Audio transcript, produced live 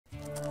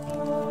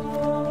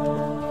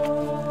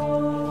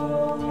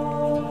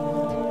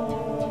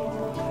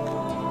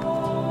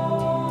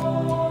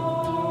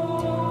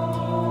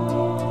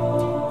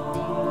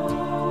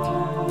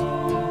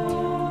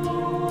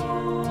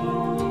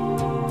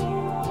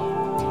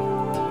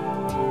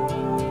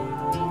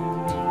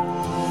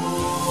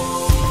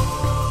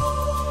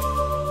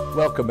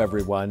Welcome,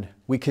 everyone.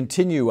 We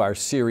continue our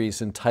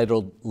series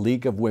entitled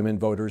League of Women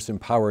Voters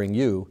Empowering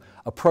You,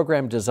 a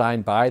program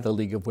designed by the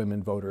League of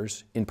Women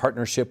Voters in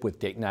partnership with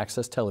Dayton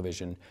Access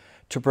Television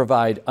to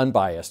provide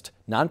unbiased,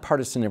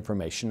 nonpartisan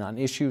information on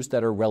issues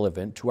that are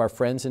relevant to our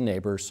friends and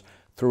neighbors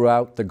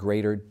throughout the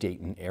greater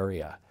Dayton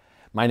area.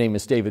 My name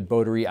is David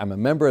Bodary. I'm a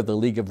member of the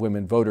League of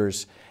Women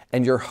Voters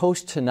and your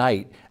host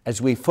tonight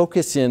as we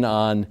focus in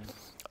on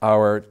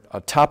our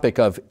topic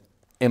of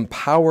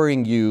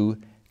empowering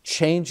you,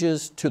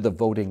 changes to the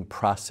voting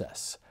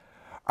process.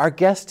 Our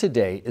guest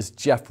today is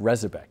Jeff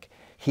Rezabek.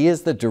 He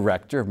is the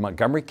director of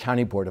Montgomery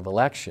County Board of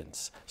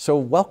Elections. So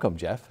welcome,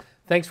 Jeff.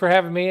 Thanks for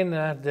having me and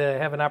to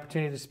have an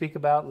opportunity to speak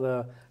about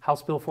the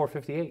House Bill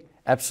 458.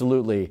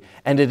 Absolutely.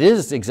 And it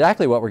is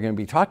exactly what we're going to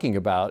be talking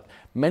about.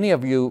 Many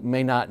of you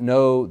may not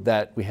know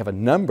that we have a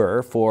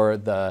number for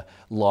the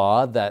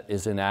law that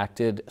is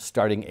enacted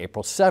starting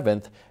April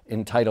 7th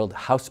entitled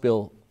House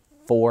Bill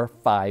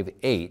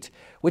 458,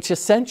 which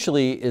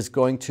essentially is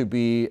going to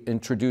be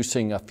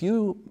introducing a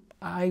few,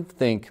 I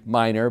think,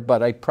 minor,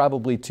 but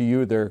probably to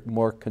you they're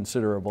more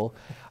considerable,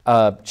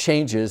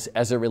 changes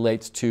as it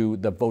relates to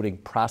the voting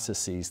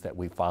processes that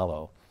we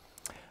follow.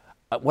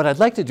 What I'd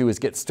like to do is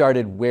get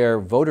started where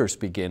voters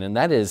begin, and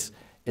that is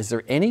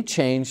there any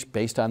change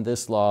based on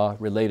this law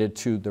related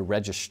to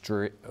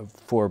the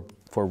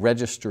for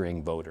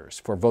registering voters,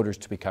 for voters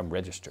to become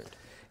registered?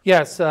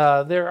 Yes,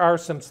 there are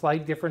some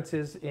slight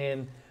differences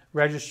in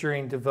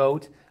registering to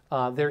vote.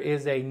 There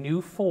is a new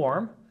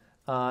form,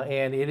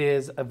 and it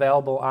is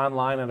available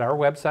online at our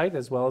website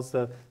as well as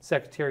the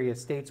Secretary of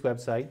State's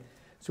website.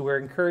 So we're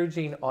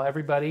encouraging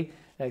everybody,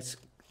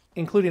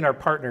 including our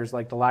partners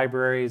like the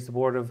libraries, the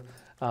Board of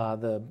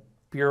the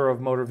Bureau of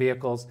Motor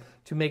Vehicles,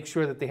 to make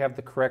sure that they have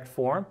the correct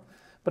form.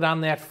 But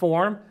on that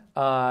form,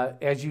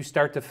 as you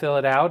start to fill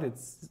it out, it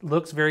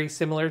looks very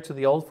similar to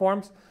the old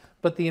forms.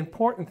 But the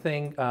important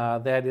thing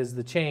that is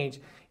the change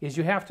is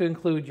you have to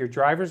include your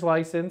driver's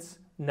license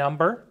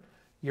number,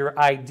 your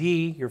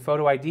ID, your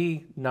photo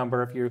ID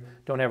number if you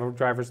don't have a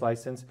driver's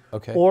license,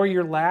 okay, or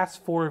your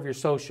last four of your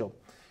social.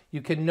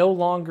 You can no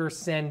longer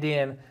send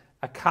in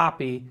a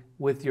copy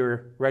with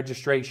your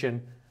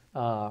registration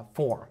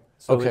form.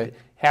 So okay, it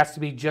has to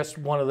be just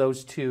one of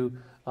those two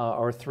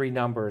or three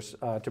numbers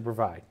to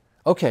provide.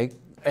 Okay,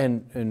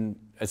 and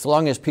as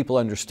long as people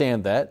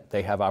understand that,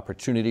 they have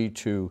opportunity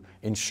to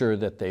ensure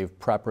that they've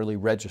properly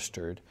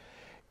registered.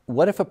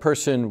 What if a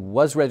person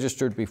was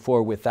registered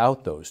before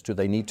without those? Do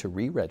they need to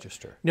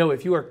re-register? No,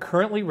 if you are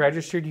currently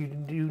registered, you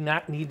do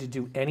not need to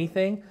do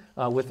anything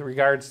with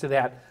regards to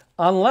that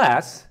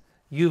unless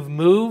you've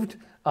moved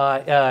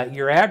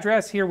your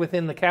address here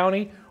within the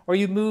county, or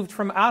you moved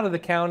from out of the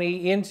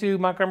county into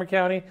Montgomery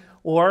County,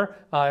 or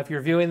if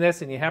you're viewing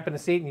this and you happen to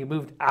see it and you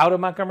moved out of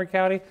Montgomery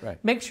County,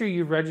 right, make sure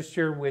you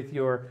register with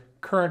your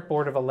current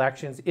Board of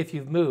Elections if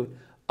you've moved.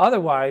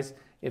 Otherwise,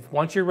 if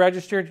once you're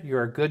registered,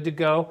 you're good to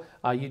go.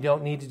 You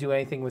don't need to do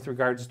anything with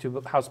regards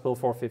to House Bill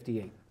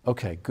 458.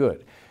 Okay,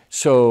 good.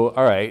 So,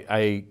 all right,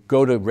 I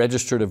go to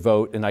register to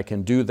vote, and I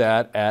can do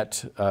that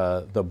at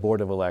the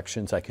Board of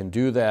Elections. I can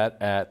do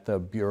that at the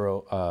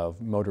Bureau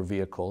of Motor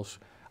Vehicles.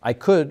 I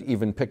could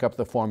even pick up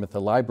the form at the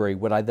library.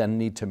 Would I then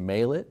need to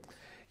mail it?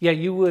 Yeah,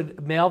 you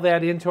would mail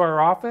that into our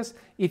office.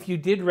 If you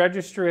did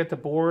register at the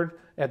board,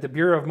 at the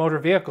Bureau of Motor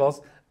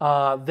Vehicles,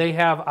 they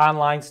have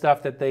online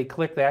stuff that they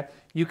click that.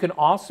 You can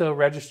also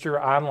register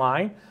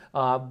online,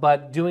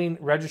 but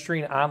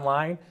registering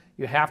online,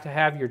 you have to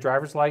have your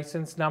driver's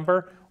license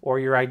number or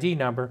your ID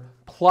number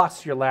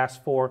plus your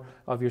last four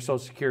of your Social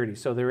Security.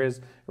 So there is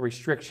a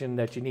restriction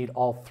that you need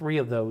all three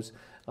of those,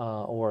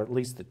 or at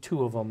least the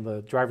two of them,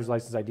 the driver's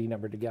license ID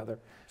number together.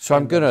 So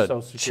I'm going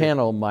to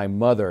channel my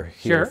mother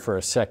here Sure. for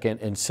a second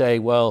and say,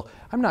 well,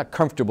 I'm not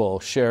comfortable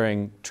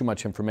sharing too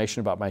much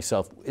information about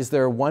myself. Is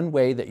there one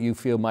way that you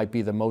feel might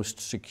be the most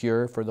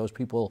secure for those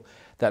people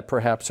that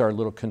perhaps are a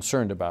little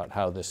concerned about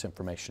how this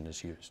information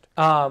is used?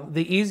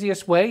 The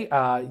easiest way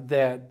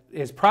that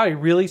is probably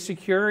really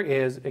secure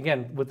is,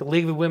 again, with the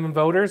League of Women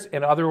Voters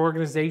and other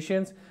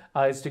organizations,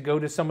 is to go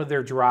to some of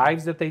their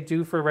drives that they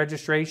do for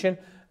registration.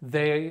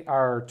 They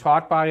are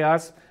taught by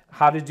us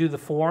how to do the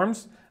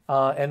forms,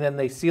 and then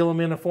they seal them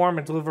in a form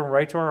and deliver them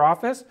right to our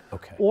office.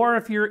 Okay. Or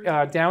if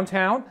you're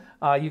downtown,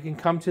 you can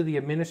come to the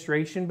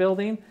administration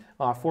building,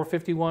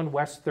 451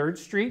 West 3rd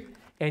Street,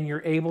 and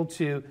you're able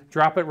to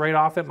drop it right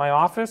off at my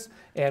office,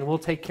 and we'll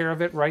take care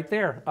of it right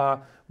there.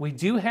 We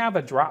do have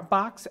a drop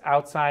box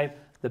outside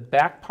the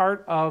back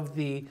part of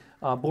the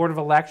Board of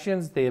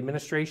Elections, the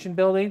administration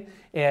building,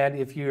 and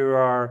if you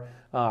are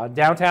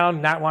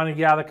downtown, not wanting to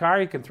get out of the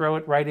car, you can throw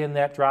it right in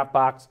that drop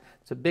box.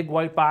 It's a big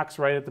white box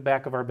right at the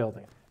back of our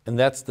building. And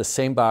that's the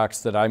same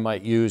box that I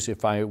might use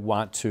if I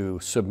want to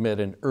submit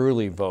an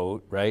early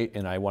vote, right?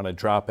 And I want to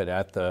drop it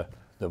at the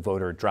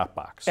voter drop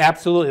box.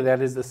 Absolutely.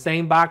 That is the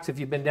same box. If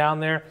you've been down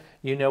there,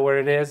 you know where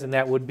it is, and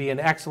that would be an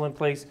excellent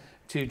place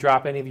to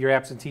drop any of your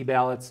absentee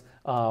ballots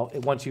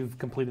once you've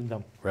completed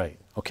them. Right.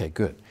 Okay,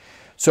 good.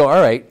 So,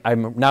 all right,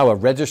 I'm now a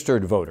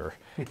registered voter,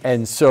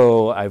 and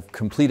so I've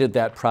completed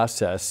that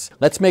process.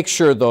 Let's make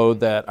sure, though,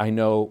 that I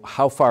know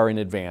how far in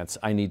advance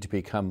I need to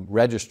become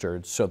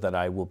registered so that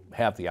I will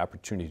have the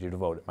opportunity to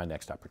vote at my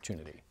next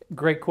opportunity.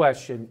 Great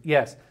question.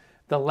 Yes,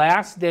 the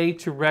last day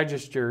to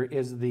register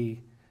is the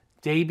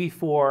day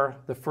before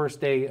the first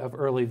day of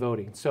early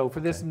voting. So for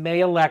this May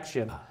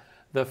election,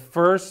 the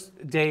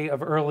first day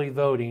of early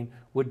voting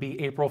would be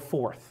April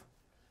 4th.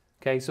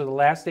 Okay, so the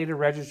last day to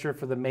register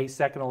for the May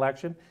 2nd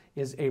election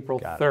is April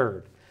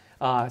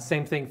 3rd.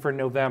 Same thing for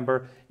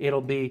November.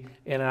 It'll be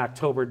in an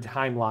October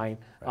timeline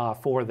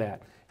for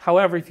that.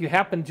 However, if you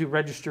happen to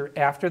register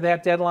after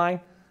that deadline,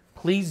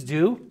 please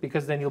do,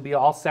 because then you'll be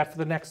all set for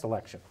the next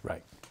election.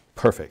 Right.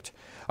 Perfect.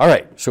 All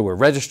right, so we're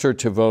registered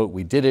to vote.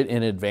 We did it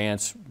in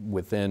advance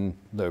within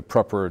the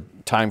proper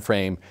time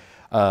frame.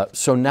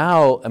 So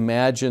now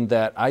imagine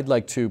that I'd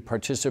like to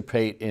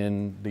participate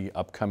in the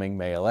upcoming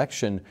May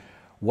election.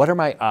 What are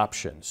my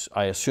options?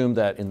 I assume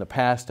that in the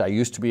past I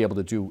used to be able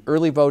to do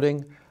early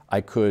voting,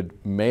 I could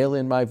mail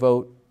in my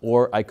vote,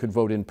 or I could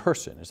vote in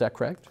person. Is that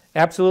correct?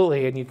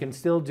 Absolutely, and you can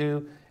still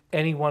do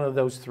any one of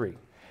those three.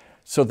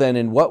 So then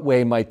in what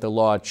way might the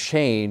law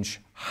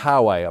change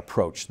how I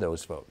approach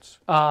those votes?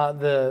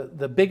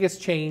 The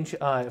biggest change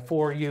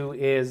for you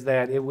is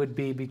that it would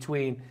be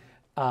between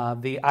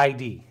the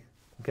ID,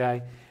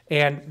 okay?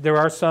 And there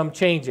are some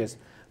changes.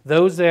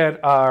 Those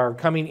that are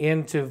coming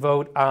in to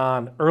vote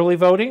on early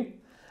voting,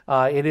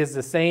 it is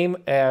the same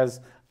as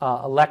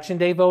election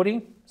day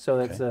voting, so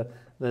that's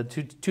the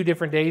two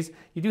different days.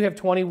 You do have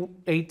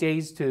 28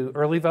 days to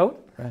early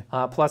vote,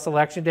 plus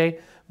election day,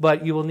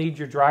 but you will need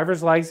your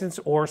driver's license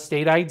or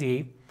state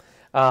ID.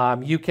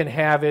 You can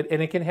have it, and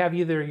it can have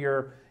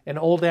either an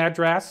old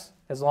address,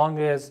 as long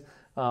as,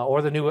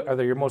 or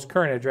your most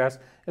current address,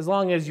 as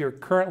long as you're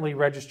currently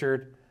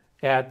registered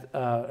at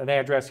an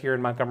address here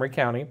in Montgomery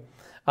County.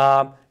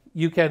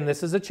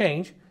 This is a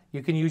change.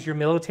 You can use your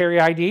military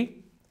ID,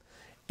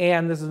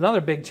 and this is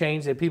another big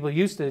change that people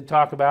used to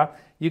talk about.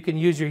 You can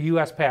use your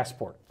U.S.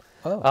 passport.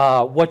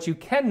 What you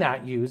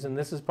cannot use, and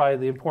this is probably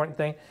the important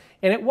thing,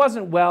 and it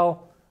wasn't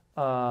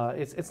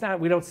it's not,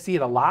 we don't see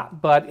it a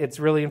lot, but it's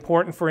really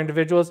important for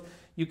individuals.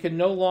 You can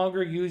no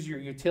longer use your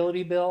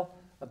utility bill,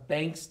 a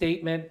bank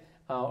statement,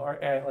 or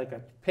like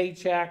a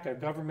paycheck, a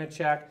government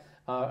check,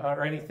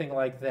 or anything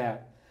like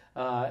that.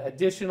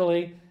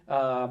 Additionally,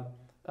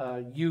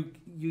 you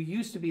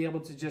used to be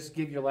able to just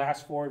give your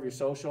last four of your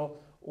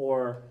social,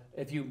 or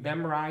if you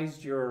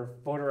memorized your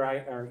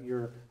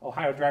your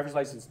Ohio driver's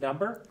license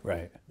number.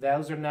 Right.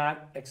 Those are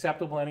not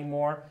acceptable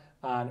anymore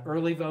on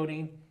early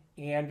voting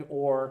and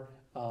or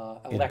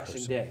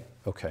election day.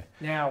 Okay.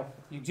 Now,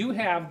 you do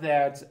have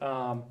that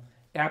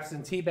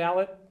absentee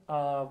ballot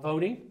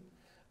voting,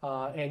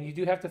 and you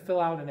do have to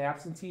fill out an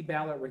absentee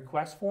ballot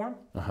request form.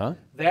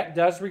 That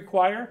does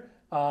require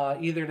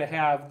either to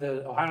have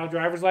the Ohio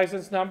driver's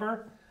license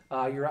number,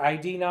 your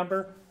ID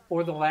number,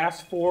 or the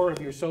last four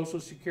of your social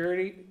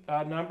security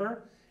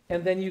number.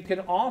 And then you can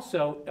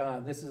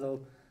also, this is a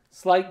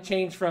slight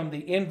change from the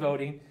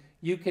in-voting,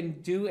 you can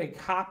do a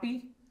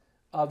copy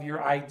of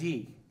your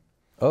ID.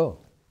 Oh.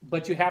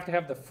 But you have to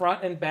have the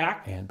front and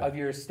back of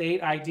your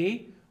state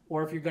ID,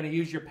 or if you're going to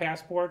use your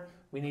passport,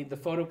 we need the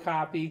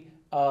photocopy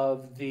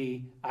of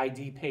the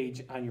ID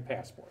page on your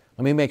passport.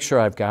 Let me make sure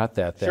I've got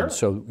that then. Sure.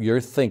 So you're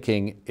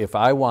thinking if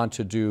I want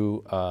to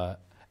do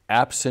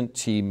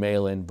absentee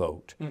mail-in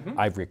vote,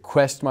 I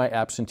request my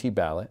absentee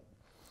ballot,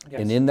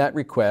 and in that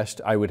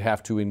request I would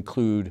have to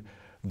include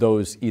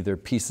those either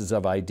pieces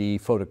of ID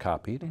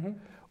photocopied,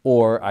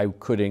 or I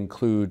could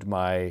include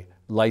my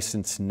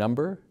license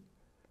number,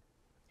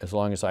 as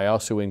long as I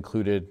also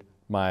included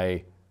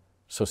my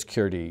Social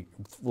Security,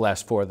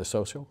 last four of the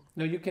social?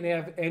 No, you can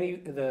have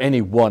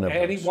any one of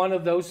any those. one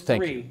of those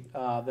Thank three.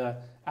 The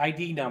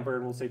ID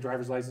number, we'll say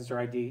driver's license or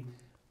ID,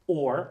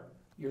 or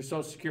your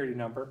Social Security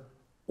number,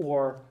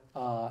 or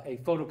a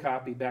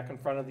photocopy back in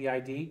front of the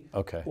ID,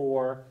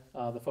 or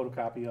the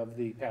photocopy of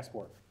the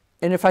passport.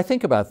 And if I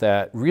think about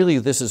that, really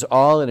this is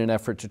all in an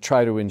effort to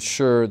try to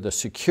ensure the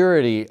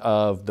security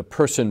of the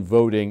person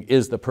voting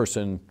is the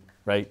person,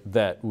 right,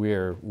 that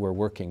we're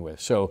working with.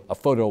 So a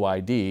photo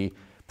ID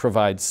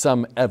provides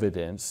some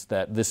evidence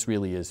that this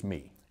really is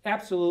me.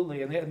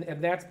 Absolutely,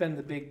 and that's been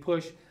the big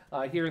push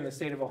here in the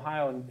state of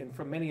Ohio, and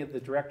from many of the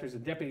directors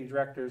and deputy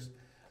directors,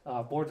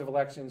 boards of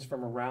elections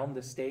from around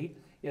the state,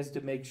 is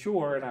to make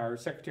sure, and our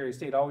Secretary of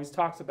State always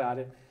talks about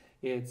it,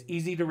 it's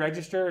easy to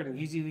register and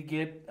easy to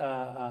get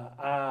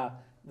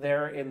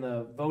there in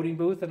the voting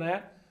booth and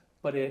that,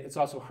 but it's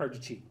also hard to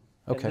cheat.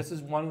 And this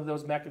is one of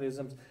those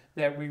mechanisms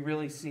that we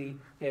really see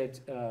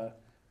it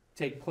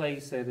take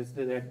place,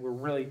 that we're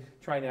really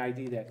trying to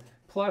ID that.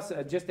 Plus,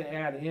 just to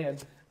add in,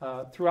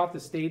 throughout the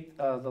state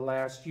the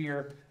last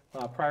year,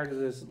 prior to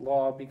this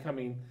law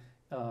becoming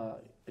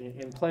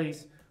in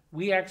place,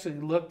 we actually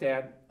looked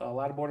at, a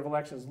lot of Board of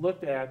Elections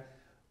looked at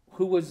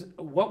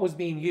what was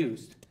being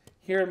used.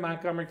 Here in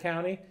Montgomery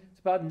County, it's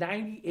about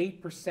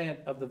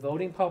 98% of the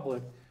voting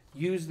public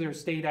use their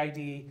state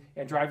ID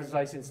and driver's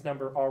license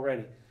number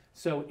already.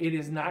 So it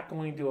is not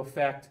going to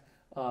affect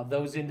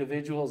those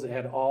individuals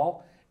at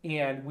all,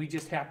 and we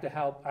just have to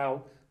help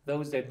out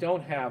those that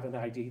don't have an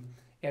ID.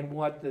 And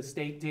what the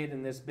state did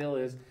in this bill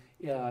is,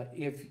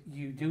 if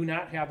you do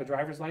not have a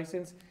driver's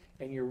license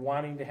and you're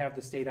wanting to have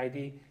the state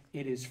ID,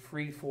 it is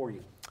free for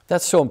you.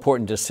 That's so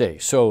important to say.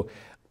 So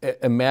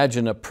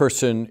imagine a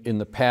person in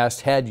the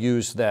past had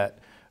used that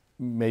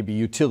maybe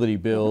utility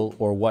bill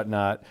or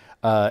whatnot,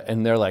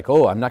 and they're like,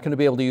 oh, I'm not going to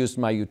be able to use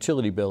my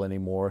utility bill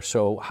anymore,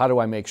 so how do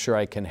I make sure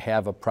I can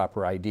have a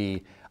proper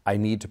ID? I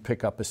need to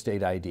pick up a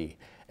state ID.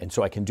 And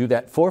so I can do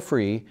that for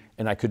free,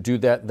 and I could do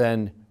that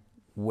then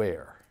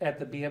where? At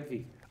the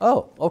BMV.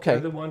 Oh, okay. They're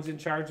the ones in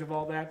charge of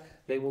all that.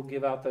 They will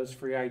give out those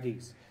free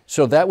IDs.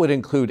 So that would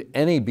include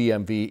any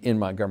BMV in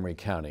Montgomery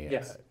County.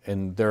 Yes.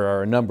 And there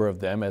are a number of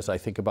them, as I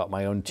think about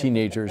my own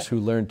teenagers who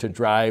learned to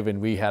drive,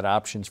 and we had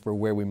options for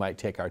where we might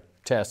take our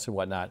tests and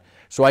whatnot.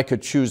 So I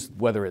could choose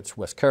whether it's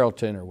West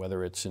Carrollton or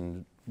whether it's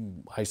in,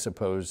 I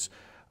suppose,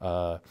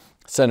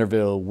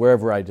 Centerville,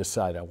 wherever I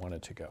decide I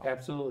wanted to go.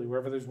 Absolutely,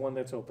 wherever there's one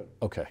that's open.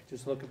 Okay.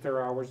 Just look at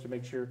their hours to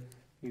make sure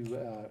you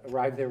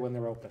arrive there when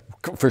they're open.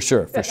 For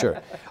sure, for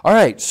sure. All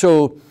right,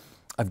 so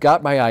I've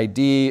got my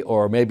ID,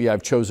 or maybe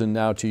I've chosen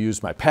now to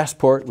use my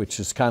passport, which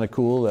is kind of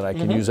cool that I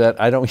can use that.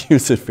 I don't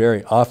use it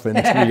very often,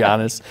 to be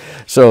honest,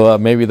 so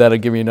maybe that'll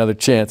give me another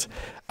chance.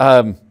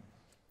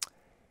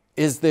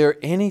 Is there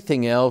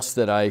anything else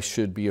that I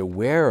should be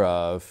aware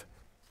of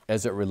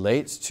as it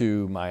relates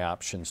to my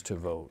options to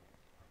vote?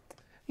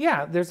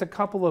 Yeah, there's a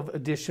couple of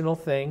additional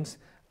things.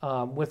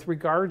 With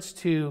regards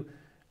to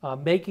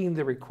making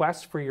the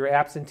request for your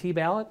absentee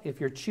ballot, if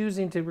you're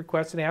choosing to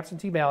request an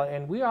absentee ballot,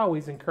 and we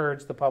always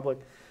encourage the public,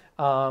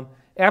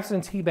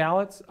 absentee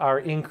ballots are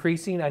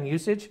increasing on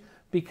usage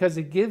because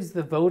it gives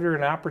the voter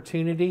an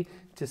opportunity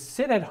to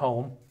sit at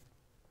home,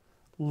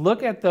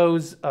 look at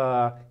those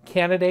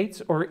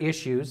candidates or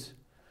issues,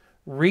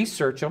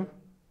 research them,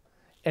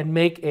 and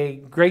make a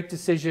great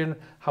decision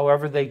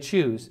however they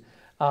choose.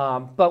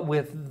 But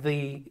with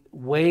the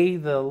way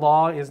the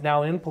law is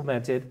now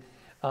implemented,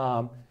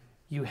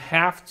 you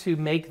have to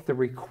make the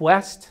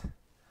request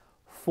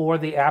for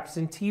the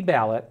absentee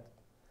ballot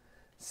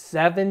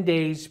 7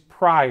 days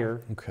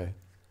prior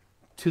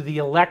to the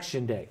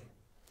election day.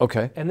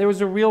 Okay. And there was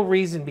a real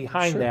reason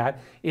behind that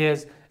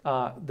is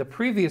the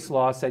previous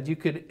law said you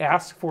could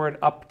ask for it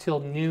up till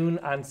noon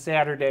on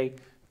Saturday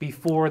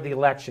before the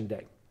election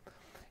day.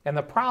 And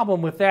the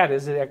problem with that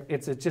is that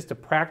it's just a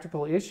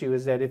practical issue,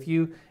 is that if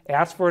you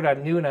ask for it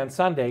at noon on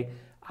Sunday,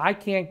 I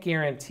can't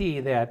guarantee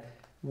that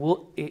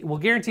we'll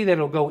guarantee that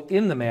it'll go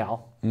in the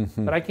mail,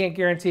 but I can't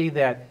guarantee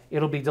that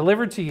it'll be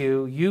delivered to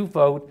you, you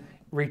vote,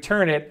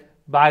 return it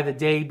by the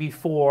day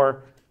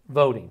before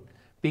voting.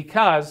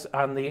 Because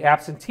on the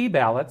absentee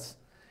ballots,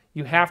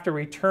 you have to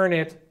return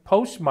it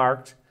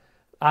postmarked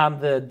on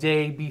the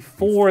day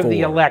before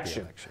the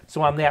election.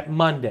 So on that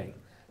Monday.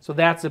 So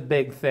that's a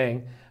big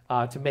thing.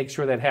 To make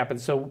sure that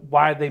happens. So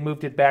why they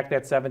moved it back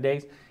that 7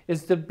 days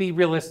is to be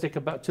realistic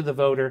to the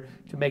voter,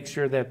 to make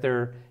sure that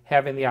they're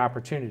having the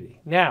opportunity.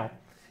 Now,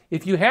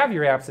 if you have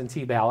your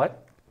absentee ballot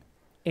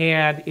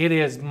and it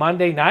is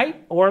Monday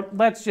night, or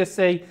let's just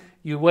say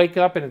you wake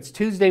up and it's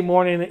Tuesday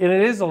morning and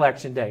it is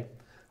election day,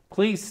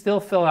 please still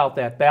fill out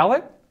that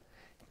ballot,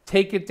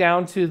 take it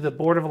down to the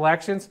Board of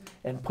Elections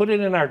and put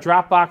it in our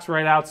drop box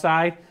right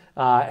outside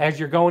as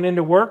you're going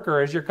into work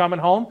or as you're coming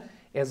home.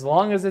 As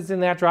long as it's in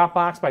that drop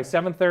box by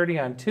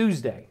 7:30 on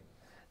Tuesday.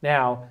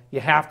 Now, you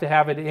have to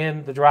have it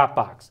in the drop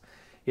box.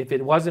 If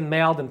it wasn't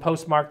mailed and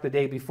postmarked the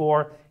day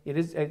before,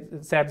 it's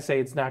sad to say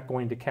it's not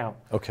going to count.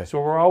 Okay.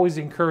 So we're always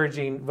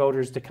encouraging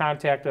voters to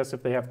contact us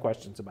if they have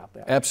questions about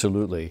that.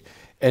 Absolutely.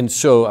 And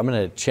so I'm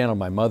going to channel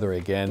my mother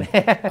again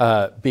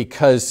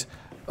because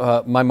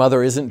my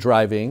mother isn't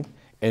driving.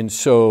 And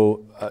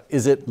so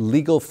is it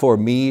legal for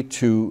me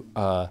to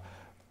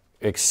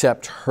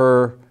accept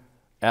her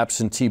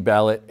absentee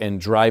ballot and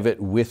drive it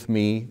with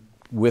me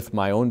with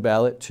my own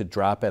ballot to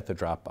drop at the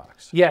drop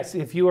box? Yes,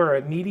 if you are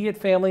an immediate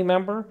family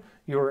member,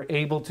 you're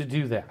able to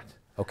do that.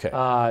 Okay.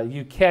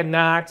 You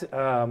cannot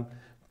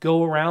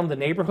go around the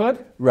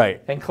neighborhood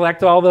and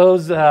collect all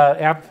those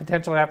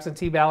potential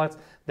absentee ballots.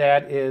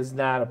 That is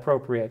not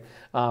appropriate.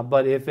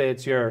 But if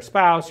it's your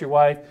spouse, your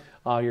wife,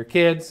 your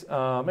kids,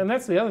 and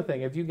that's the other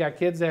thing. If you've got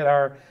kids that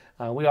are,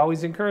 we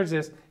always encourage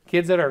this,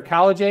 kids that are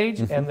college age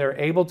and they're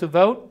able to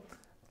vote,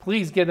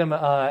 please get them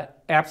an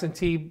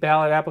absentee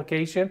ballot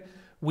application.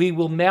 We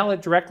will mail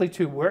it directly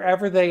to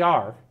wherever they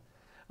are.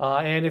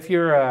 And if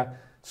you're a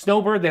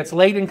snowbird that's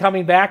late in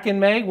coming back in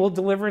May, we'll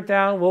deliver it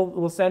down.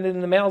 We'll send it in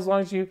the mail as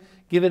long as you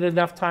give it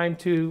enough time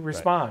to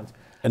respond. Right.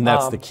 And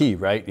that's the key,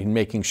 right? In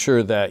making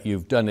sure that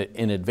you've done it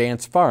in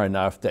advance far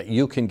enough that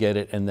you can get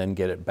it and then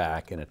get it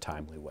back in a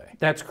timely way.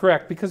 That's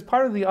correct, because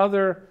part of the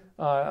other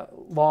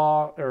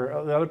law,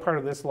 or the other part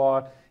of this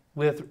law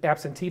with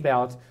absentee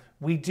ballots,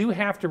 we do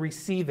have to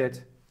receive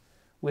it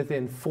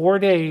within 4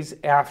 days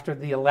after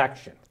the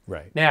election.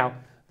 Right. Now,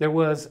 there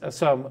was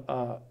some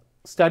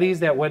studies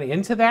that went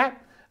into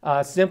that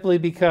simply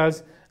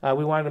because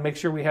we wanted to make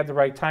sure we had the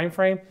right time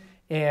frame.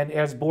 And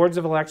as boards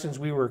of elections,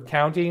 we were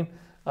counting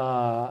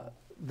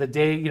the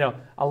day,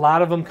 a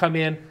lot of them come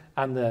in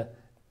on the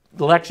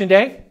election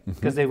day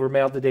because they were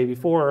mailed the day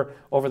before or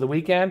over the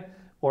weekend,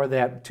 or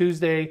that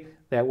Tuesday,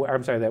 that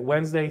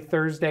Wednesday,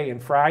 Thursday,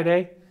 and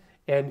Friday.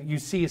 And you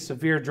see a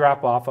severe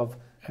drop off of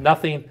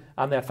nothing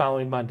on that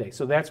following Monday.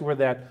 So that's where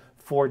that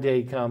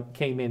 4-day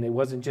came in. It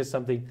wasn't just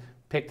something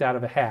picked out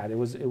of a hat. It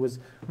was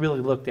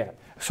really looked at.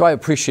 So I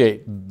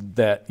appreciate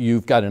that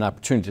you've got an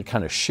opportunity to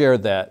kind of share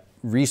that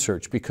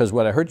research, because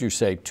what I heard you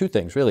say, two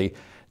things really.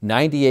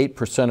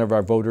 98% of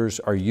our voters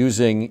are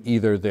using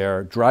either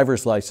their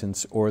driver's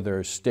license or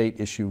their state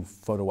issue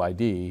photo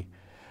ID,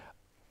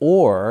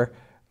 or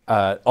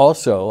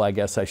also, I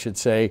guess I should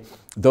say,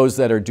 those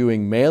that are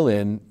doing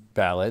mail-in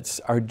ballots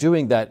are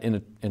doing that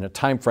in a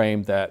time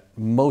frame that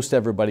most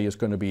everybody is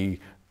going to be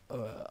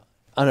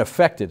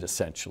unaffected,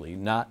 essentially,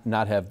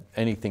 not have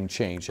anything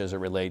change as it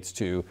relates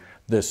to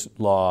this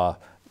law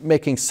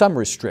making some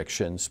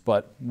restrictions,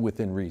 but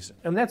within reason.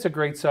 And that's a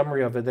great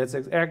summary of it. That's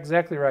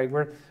exactly right.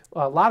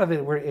 A lot of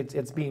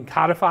it's being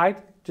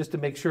codified just to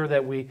make sure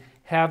that we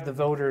have the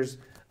voters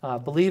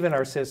believe in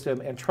our system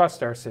and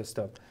trust our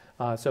system.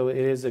 So it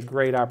is a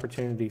great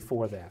opportunity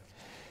for that.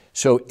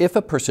 So if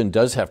a person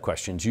does have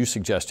questions, you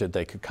suggested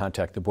they could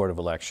contact the Board of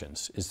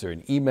Elections. Is there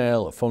an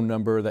email, a phone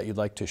number that you'd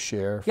like to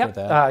share for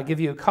that? I'll give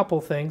you a couple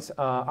things.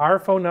 Our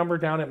phone number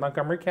down at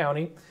Montgomery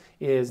County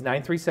is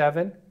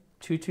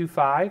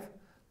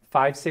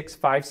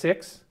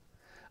 937-225-5656.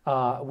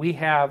 We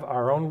have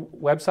our own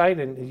website,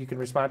 and you can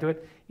respond to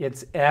it.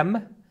 It's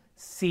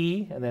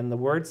MC, and then the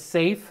word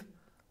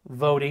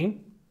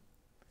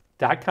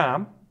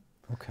safevoting.com.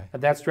 Okay.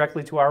 And that's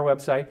directly to our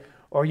website.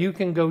 Or you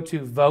can go to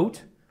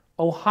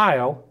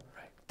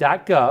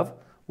voteohio.gov,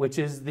 which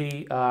is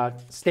the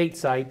state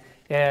site,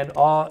 and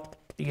all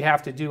you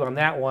have to do on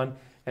that one,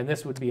 and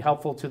this would be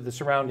helpful to the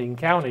surrounding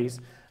counties,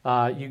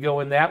 you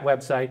go in that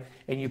website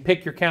and you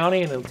pick your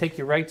county, and it'll take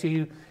you right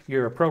to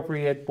your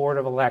appropriate Board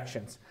of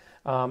Elections.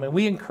 And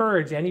we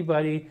encourage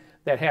anybody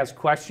that has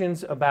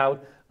questions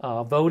about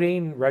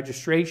voting,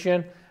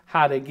 registration,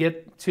 how to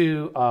get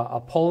to a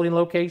polling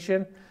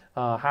location,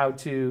 how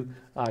to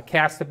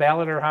cast a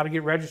ballot, or how to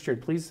get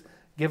registered. Please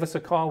give us a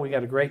call. We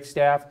got a great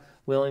staff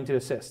willing to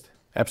assist.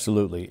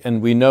 Absolutely.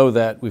 And we know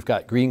that we've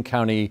got Greene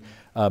County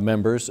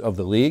members of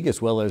the league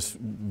as well as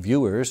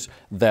viewers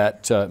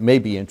that may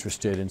be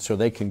interested, and so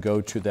they can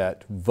go to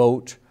that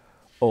voteohio.gov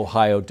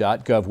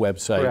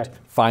website, Correct.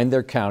 find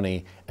their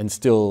county, and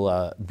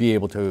still be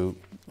able to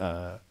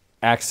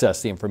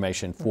access the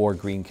information for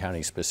Greene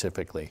County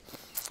specifically.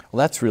 Well,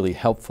 that's really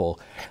helpful.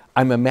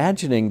 I'm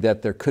imagining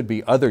that there could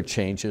be other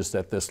changes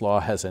that this law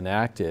has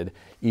enacted,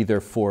 either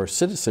for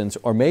citizens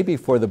or maybe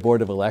for the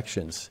Board of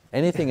Elections.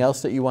 Anything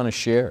else that you want to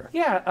share?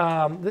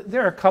 Yeah,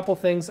 there are a couple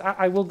things.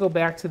 I will go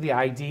back to the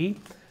ID.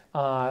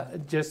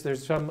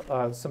 There's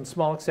some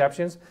small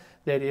exceptions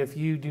that if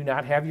you do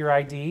not have your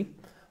ID,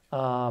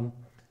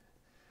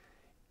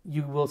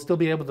 you will still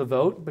be able to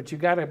vote, but you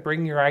got to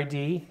bring your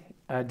ID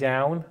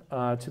down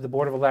to the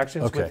Board of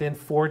Elections within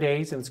 4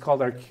 days, and it's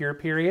called our cure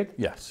period.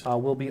 Yes.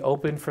 We'll be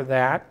open for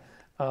that.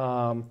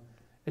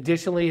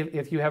 Additionally,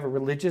 if you have a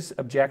religious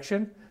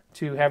objection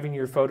to having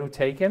your photo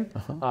taken,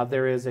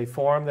 there is a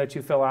form that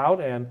you fill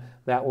out, and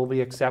that will be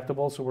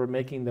acceptable, so we're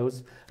making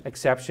those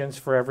exceptions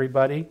for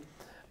everybody.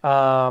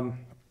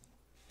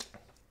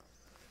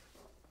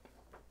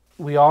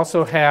 We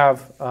also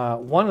have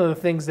one of the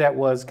things that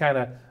was kind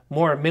of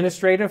more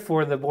administrative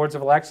for the boards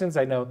of elections.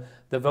 I know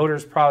the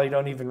voters probably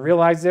don't even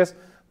realize this,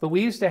 but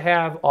we used to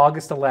have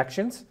August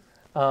elections,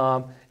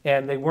 and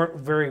they weren't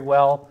very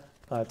well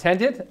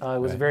attended. It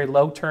was a very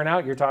low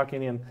turnout. You're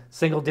talking in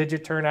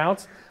single-digit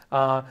turnouts.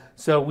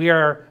 So we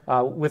are,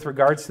 with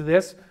regards to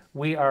this,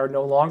 we are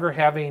no longer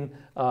having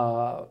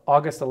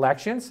August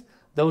elections.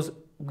 Those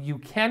you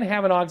can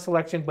have an August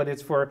election, but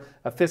it's for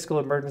a fiscal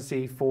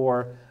emergency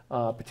for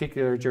a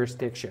particular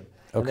jurisdiction.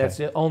 And that's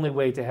the only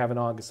way to have an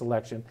August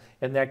election.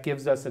 And that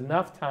gives us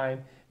enough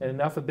time and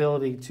enough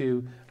ability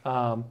to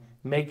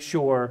make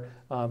sure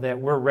that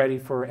we're ready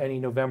for any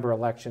November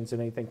elections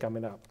and anything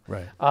coming up.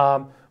 Right.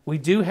 We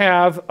do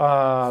have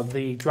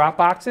the drop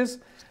boxes,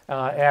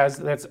 as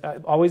that's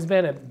always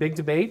been a big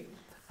debate.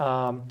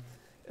 A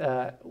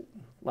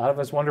lot of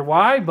us wonder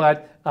why,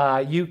 but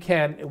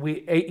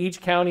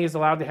each county is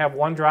allowed to have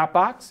one drop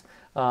box,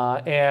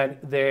 and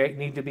they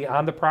need to be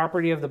on the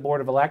property of the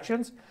Board of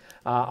Elections.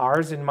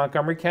 Ours in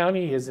Montgomery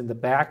County is in the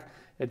back.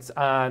 It's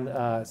on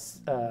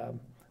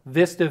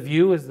Vista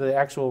View is the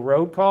actual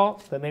road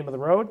the name of the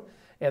road,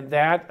 and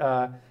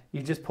that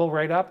you just pull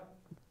right up,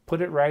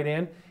 put it right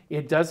in.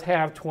 It does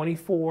have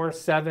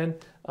 24/7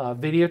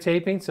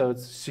 videotaping, so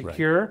it's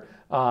secure.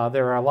 Right.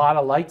 There are a lot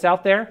of lights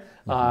out there.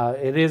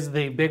 It is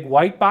the big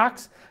white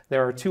box.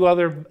 There are two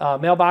other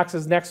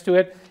mailboxes next to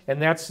it,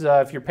 and that's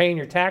if you're paying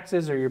your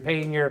taxes or you're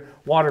paying your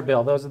water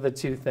bill. Those are the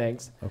two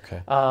things.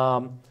 Okay.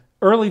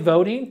 Early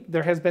voting,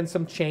 there has been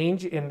some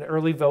change in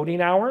early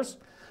voting hours.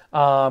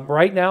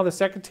 Right now, the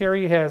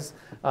Secretary has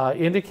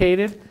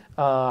indicated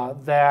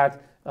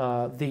that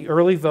the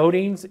early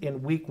votings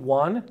in week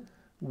 1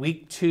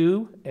 Week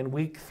 2 and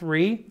week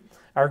 3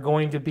 are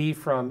going to be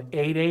from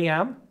 8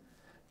 a.m.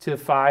 to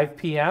 5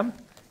 p.m.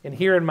 And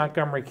here in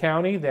Montgomery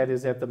County, that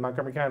is at the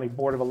Montgomery County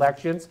Board of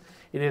Elections,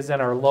 it is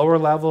in our lower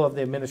level of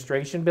the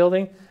administration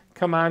building.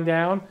 Come on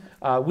down.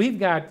 We've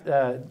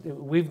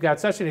got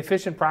such an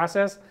efficient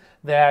process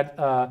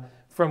that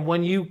from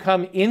when you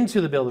come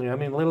into the building, I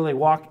mean literally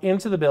walk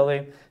into the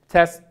building,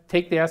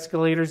 take the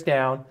escalators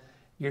down,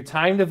 your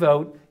time to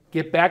vote,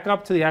 get back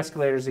up to the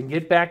escalators and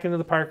get back into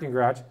the parking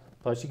garage,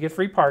 plus you get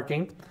free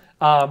parking,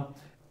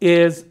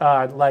 is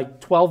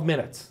like 12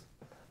 minutes.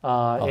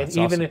 And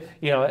even awesome.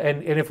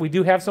 And if we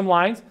do have some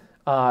lines,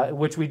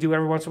 which we do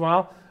every once in a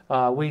while,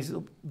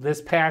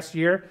 this past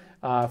year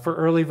for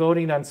early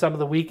voting on some of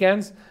the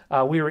weekends,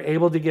 we were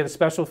able to get a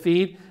special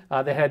feed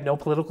that had no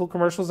political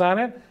commercials on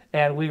it,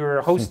 and we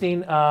were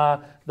hosting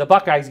the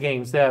Buckeyes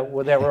games that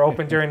were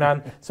open during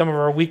on some of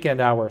our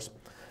weekend hours.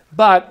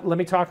 But let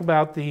me talk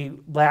about the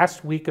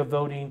last week of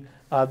voting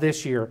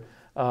this year,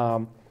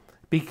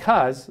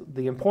 because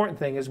the important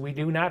thing is we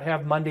do not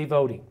have Monday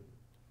voting.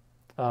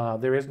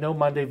 There is no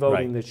Monday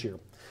voting this year.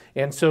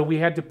 And so we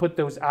had to put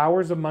those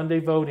hours of Monday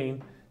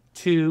voting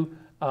to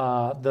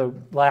the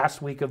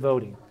last week of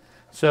voting.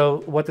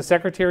 So what the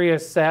Secretary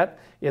has set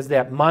is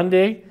that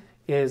Monday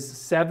is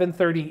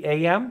 7:30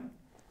 a.m.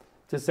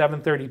 to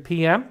 7:30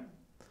 p.m.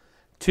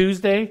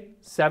 Tuesday,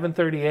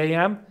 7:30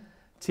 a.m.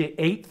 to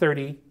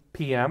 8:30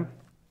 p.m.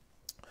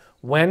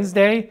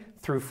 Wednesday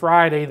through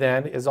Friday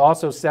then is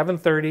also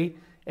 7:30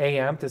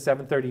 a.m. to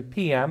 7:30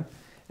 p.m.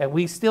 And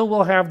we still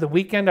will have the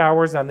weekend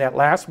hours on that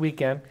last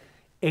weekend,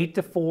 8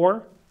 to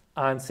 4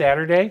 on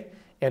Saturday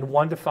and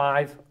 1 to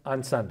 5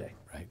 on Sunday.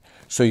 Right.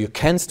 So you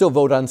can still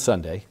vote on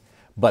Sunday,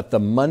 but the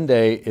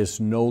Monday is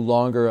no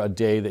longer a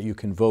day that you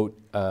can vote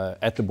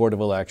at the Board of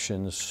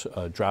Elections,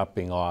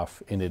 dropping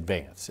off in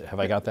advance. Have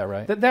I got that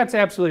right? That's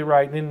absolutely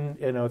right. And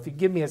if you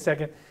give me a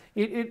second,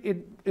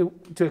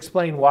 to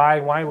explain why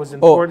it was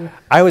important. Oh,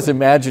 I was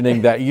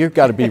imagining that you've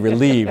got to be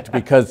relieved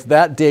because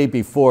that day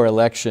before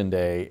Election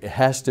Day, it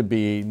has to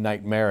be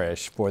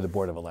nightmarish for the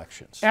Board of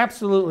Elections.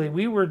 Absolutely.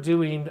 We were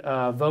doing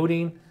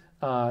voting.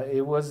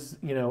 It was,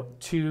 it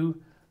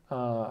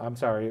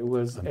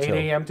was 8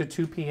 a.m. to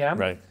 2 p.m.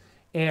 Right.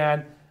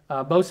 And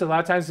a lot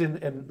of times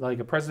in like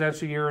a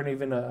presidential year and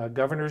even a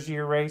governor's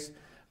year race,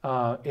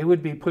 it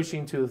would be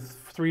pushing to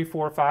 3,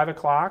 4, 5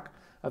 o'clock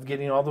of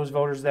getting all those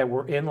voters that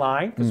were in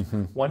line. Because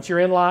once you're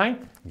in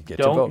line,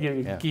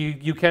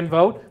 you can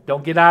vote.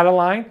 Don't get out of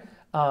line.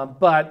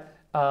 But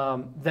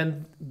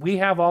then we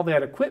have all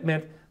that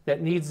equipment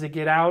that needs to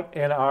get out,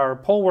 and our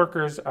poll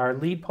workers, our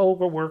lead poll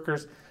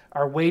workers,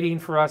 are waiting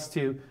for us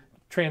to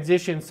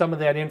transition some of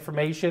that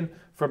information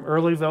from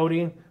early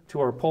voting to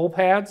our poll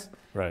pads.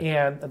 Right.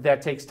 And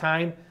that takes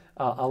time,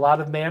 a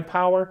lot of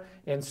manpower.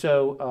 And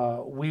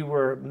so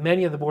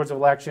many of the boards of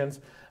elections,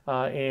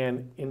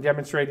 and in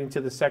demonstrating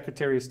to the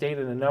Secretary of State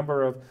and a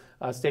number of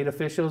state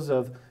officials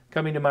of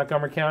coming to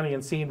Montgomery County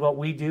and seeing what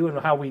we do and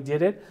how we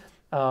did it,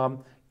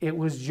 it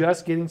was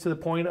just getting to the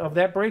point of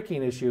that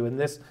breaking issue. And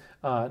this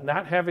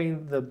not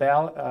having the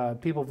ballot,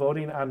 people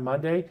voting on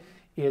Monday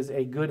is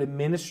a good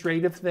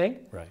administrative thing.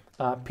 Right.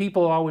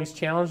 People always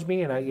challenge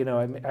me, and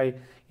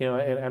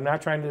I'm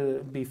not trying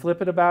to be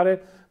flippant about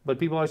it, but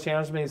people always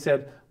challenged me and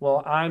said,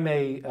 "Well, I'm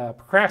a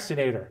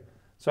procrastinator."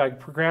 So I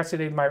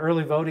procrastinated my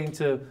early voting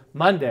to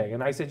Monday,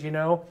 and I said,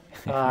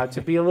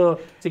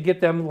 to get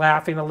them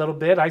laughing a little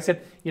bit, I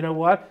said, you know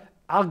what?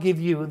 I'll give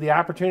you the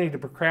opportunity to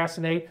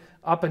procrastinate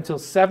up until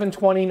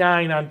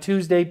 7:29 on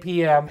Tuesday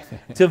p.m.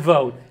 to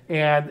vote.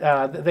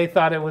 And they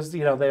thought it was,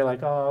 they're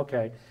like, oh,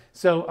 okay.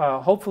 So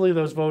hopefully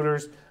those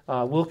voters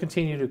will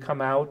continue to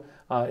come out.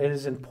 It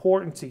is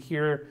important to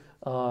hear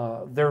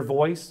their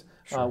voice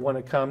when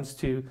it comes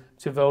to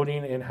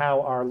voting and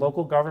how our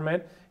local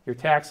government, your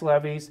tax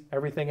levies,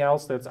 everything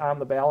else that's on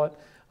the ballot,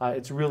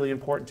 it's really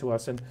important to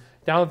us. And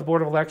down at the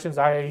Board of Elections,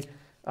 I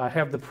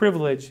have the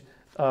privilege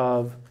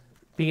of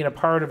being a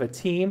part of a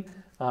team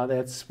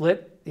that's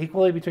split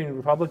equally between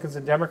Republicans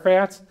and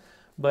Democrats,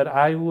 but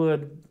I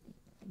would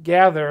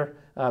gather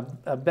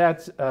a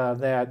bet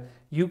that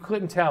you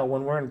couldn't tell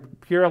when we're in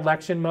pure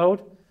election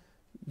mode.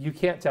 You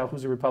can't tell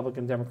who's a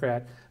Republican,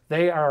 Democrat.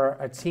 They are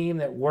a team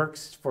that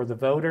works for the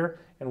voter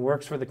and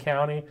works for the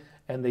county,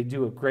 and they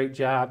do a great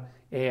job,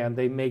 and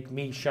they make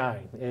me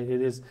shine.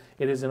 It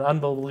is an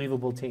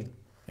unbelievable team.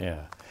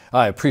 Yeah,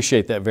 I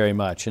appreciate that very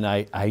much. And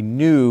I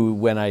knew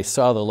when I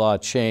saw the law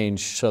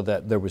change so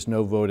that there was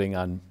no voting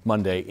on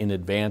Monday in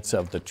advance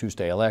of the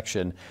Tuesday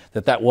election,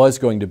 that was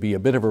going to be a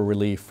bit of a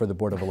relief for the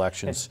Board of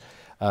Elections.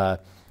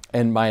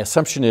 And my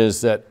assumption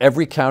is that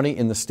every county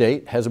in the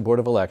state has a Board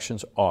of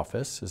Elections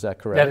office. Is that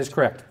correct? That is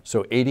correct.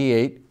 So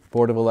 88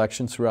 Board of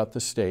Elections throughout the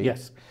state.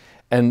 Yes.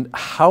 And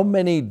how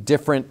many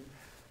different,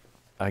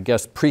 I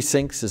guess,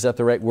 precincts, is that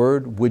the right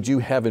word, would you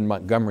have in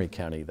Montgomery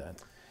County then?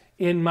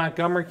 In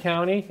Montgomery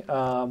County,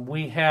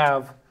 we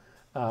have,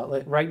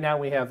 right now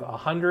we have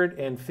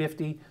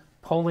 150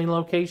 polling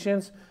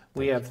locations.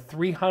 We have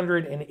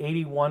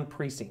 381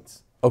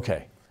 precincts.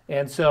 Okay.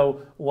 And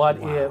so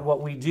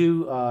what we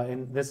do,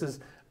 and this is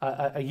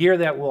A year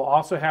that we'll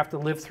also have to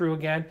live through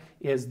again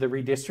is the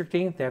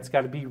redistricting. That's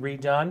got to be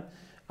redone.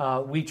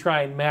 We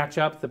try and match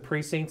up the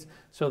precincts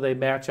so they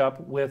match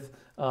up with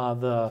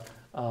the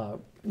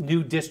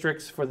new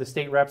districts for the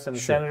state reps and the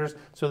senators,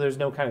 so there's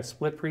no kind of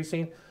split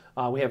precinct.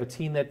 We have a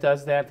team that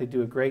does that. They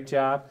do a great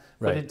job.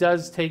 But it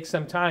does take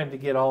some time to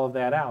get all of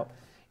that out.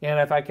 And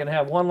if I can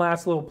have one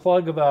last little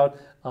plug about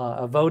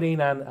voting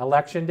on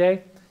Election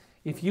Day,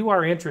 if you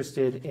are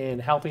interested in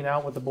helping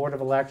out with the Board of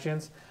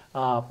Elections,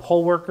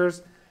 poll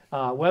workers,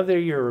 whether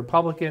you're a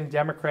Republican,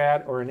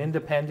 Democrat, or an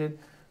independent,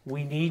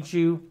 we need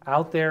you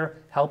out there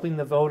helping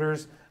the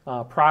voters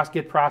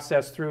get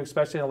processed through,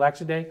 especially on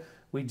Election Day.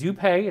 We do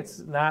pay. It's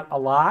not a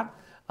lot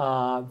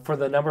for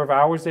the number of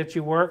hours that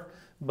you work,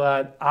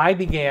 but I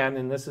began,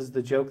 and this is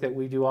the joke that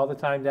we do all the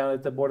time down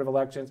at the Board of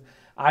Elections,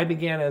 I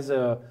began as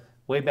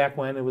way back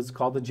when it was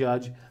called the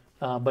judge,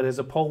 but as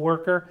a poll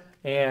worker,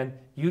 and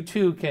you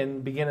too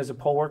can begin as a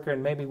poll worker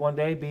and maybe one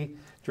day be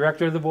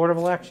director of the Board of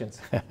Elections.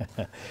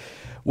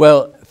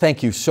 Well,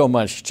 thank you so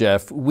much,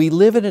 Jeff. We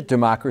live in a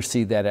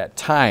democracy that at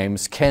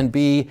times can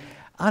be,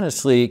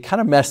 honestly,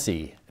 kind of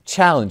messy,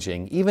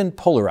 challenging, even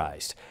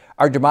polarized.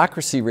 Our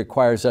democracy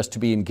requires us to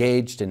be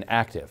engaged and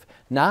active,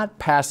 not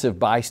passive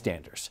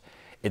bystanders.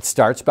 It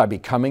starts by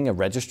becoming a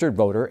registered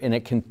voter, and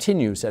it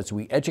continues as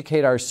we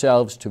educate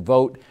ourselves to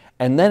vote,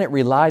 and then it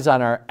relies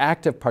on our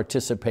active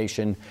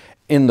participation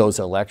in those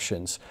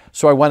elections.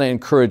 So I want to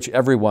encourage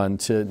everyone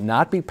to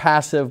not be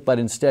passive, but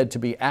instead to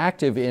be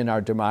active in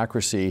our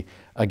democracy,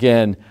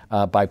 again,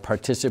 by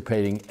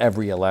participating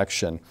every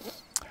election.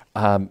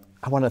 I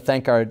want to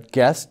thank our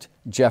guest,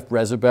 Jeff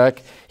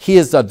Rezabek. He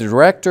is the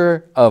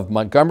director of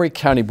Montgomery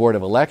County Board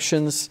of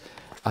Elections.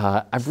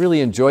 I've really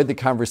enjoyed the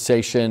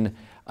conversation.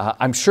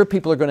 I'm sure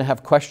people are going to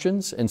have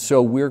questions, and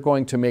so we're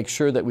going to make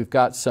sure that we've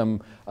got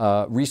some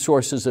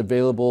resources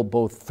available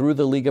both through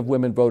the League of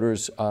Women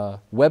Voters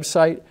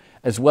website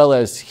as well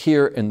as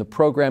here in the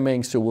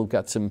programming. So we've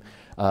got some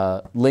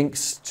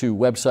links to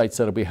websites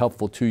that'll be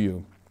helpful to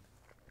you.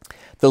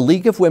 The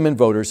League of Women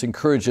Voters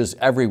encourages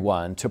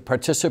everyone to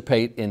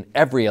participate in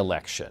every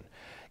election.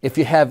 If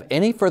you have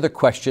any further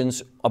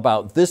questions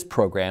about this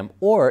program,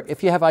 or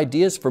if you have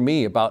ideas for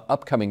me about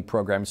upcoming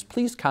programs,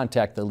 please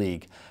contact the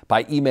League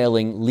by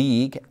emailing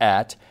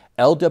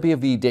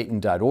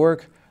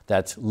league@lwvdayton.org.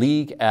 That's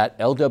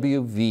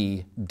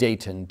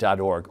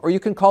league@lwvdayton.org. Or you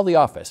can call the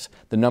office.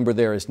 The number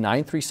there is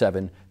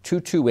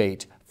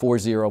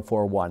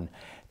 937-228-4041.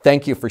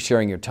 Thank you for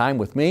sharing your time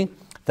with me.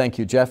 Thank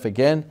you, Jeff,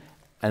 again,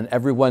 and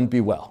everyone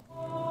be well.